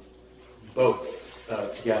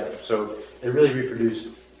both together. So they really reproduce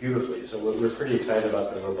beautifully. So we're pretty excited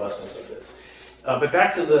about the robustness of this. But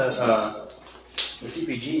back to the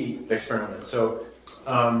CpG experiment. So,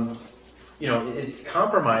 it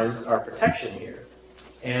compromised our protection here.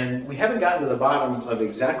 And we haven't gotten to the bottom of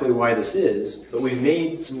exactly why this is, but we've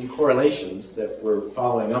made some correlations that we're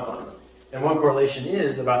following up on. And one correlation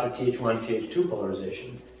is about the Th1, Th2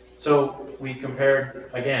 polarization. So we compared,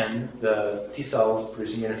 again, the T cells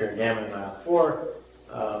producing interferon gamma and IL-4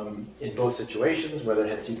 in both situations, whether it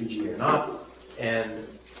had CpG or not. And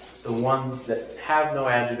the ones that have no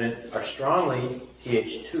adjuvant are strongly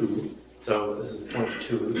Th2. So this is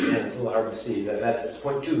 0.2, and it's a little hard to see. That's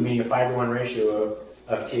 0.2, meaning a 5-to-1 ratio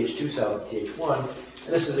of Th2 cells to Th1.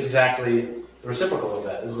 And this is exactly the reciprocal of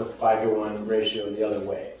that. This is a 5-to-1 ratio the other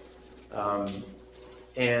way.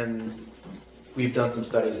 And we've done some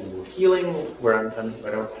studies in wound healing, where I don't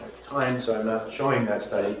have time, so I'm not showing that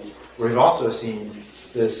study, where we've also seen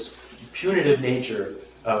this punitive nature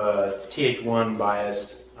of a Th1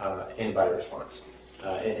 biased antibody response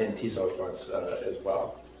and T cell response as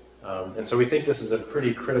well. And so we think this is a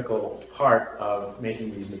pretty critical part of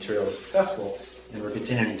making these materials successful, and we're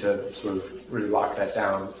continuing to sort of really lock that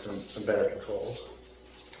down with some better controls.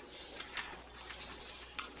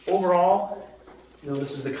 Overall,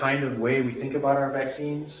 this is the kind of way we think about our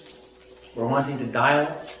vaccines. We're wanting to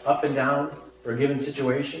dial up and down for a given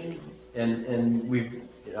situation, and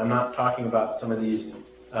I'm not talking about some of these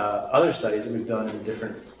other studies that we've done in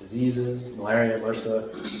different diseases, malaria,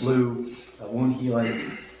 MRSA, flu, wound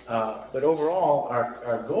healing. But overall,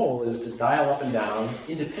 our goal is to dial up and down,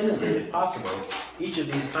 independently if possible, each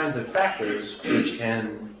of these kinds of factors which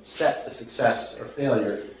can set the success or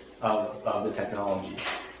failure of the technology.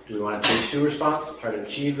 Do we want a Th2 response? Try to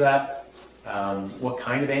achieve that. What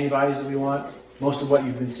kind of antibodies do we want? Most of what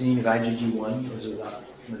you've been seeing is IgG1. Those are the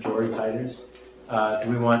majority titers. Do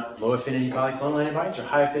we want low affinity polyclonal antibodies or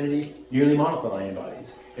high affinity nearly monoclonal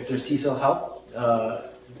antibodies? If there's T cell help,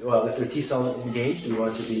 if they're T cell engaged, do we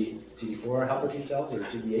want it to be CD4 helper T cells or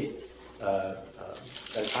CD8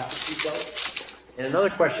 cytotoxic T cells? And another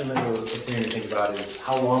question that we're continuing to think about is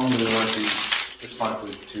how long do we want these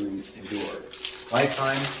responses to endure?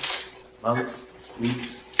 Lifetime, months,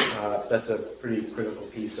 weeks? That's a pretty critical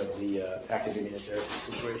piece of the active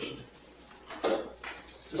immunotherapy situation.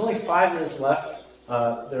 There's only 5 minutes left.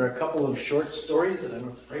 There are a couple of short stories that I'm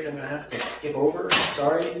afraid I'm going to have to skip over.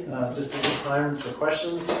 Sorry, just to give time for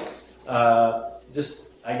questions. Just,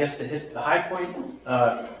 I guess, to hit the high point,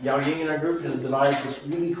 Yao Ying in our group has devised this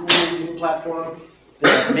really cool new platform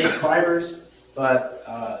that makes fibers, but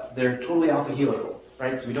they're totally alpha helical,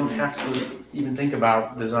 right? So we don't have to even think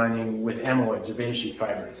about designing with amyloids or beta sheet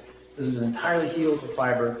fibers. This is an entirely helical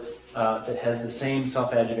fiber that has the same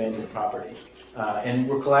self-adjuvanting property. And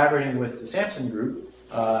we're collaborating with the Samson group,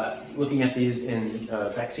 looking at these in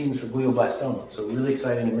vaccines for glioblastoma. So really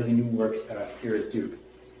exciting and really new work here at Duke.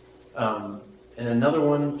 And another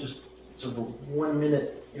one, just sort of a 1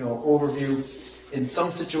 minute, overview. In some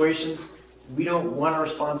situations, we don't want a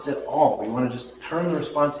response at all. We want to just turn the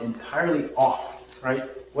response entirely off, right?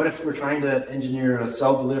 What if we're trying to engineer a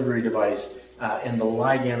cell delivery device and the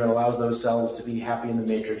ligand that allows those cells to be happy in the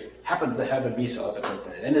matrix happens to have a B cell epitope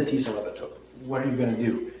in it and a T cell epitope? What are you going to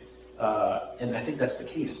do? And I think that's the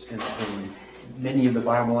case in many of the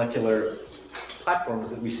biomolecular platforms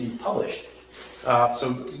that we see published.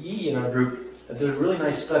 So Yi in our group did a really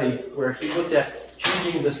nice study where he looked at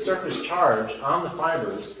changing the surface charge on the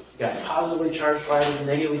fibers. Got positively charged fibers,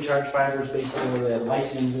 negatively charged fibers based on whether they had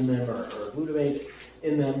lysines in them or glutamates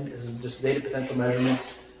in them. This is just zeta potential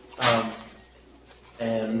measurements.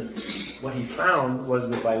 And what he found was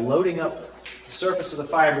that by loading up the surface of the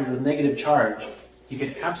fiber with negative charge, you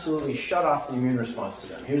could absolutely shut off the immune response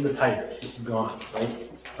to them. Here's the titer, just gone, right?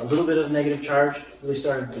 A little bit of negative charge really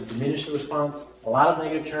started to diminish the response. A lot of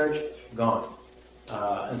negative charge, gone.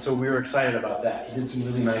 And so we were excited about that. He did some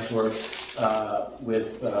really nice work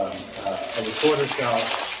with a reporter cell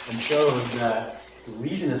and showed that the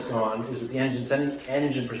reason it's gone is that the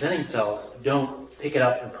antigen-presenting cells don't pick it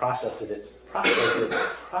up and process it,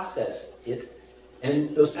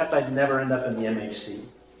 and those peptides never end up in the MHC.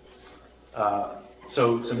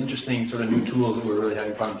 So some interesting sort of new tools that we're really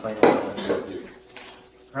having fun playing around with.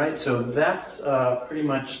 All right, so that's pretty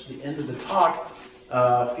much the end of the talk.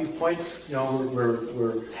 A few points,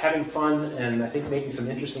 we're having fun and I think making some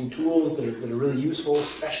interesting tools that are really useful,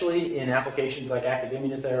 especially in applications like active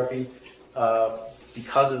immunotherapy,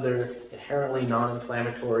 because of their inherently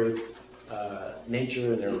non-inflammatory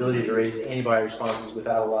nature and their ability to raise antibody responses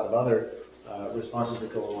without a lot of other responses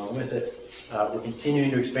that go along with it. We're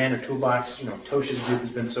continuing to expand our toolbox. Tosh's group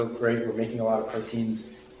has been so great. We're making a lot of proteins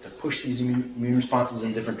to push these immune responses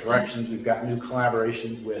in different directions. We've got new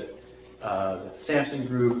collaborations with the Samson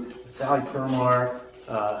group, with Sally Permar,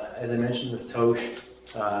 as I mentioned with Tosh,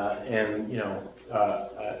 and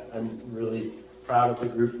I'm really proud of the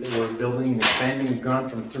group that we're building and expanding. We've gone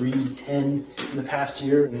from 3 to 10 in the past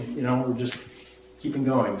year, and we're just keeping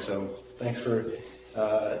going. So thanks for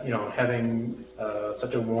having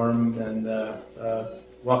such a warm and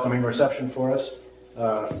welcoming reception for us.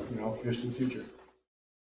 Here's to the future.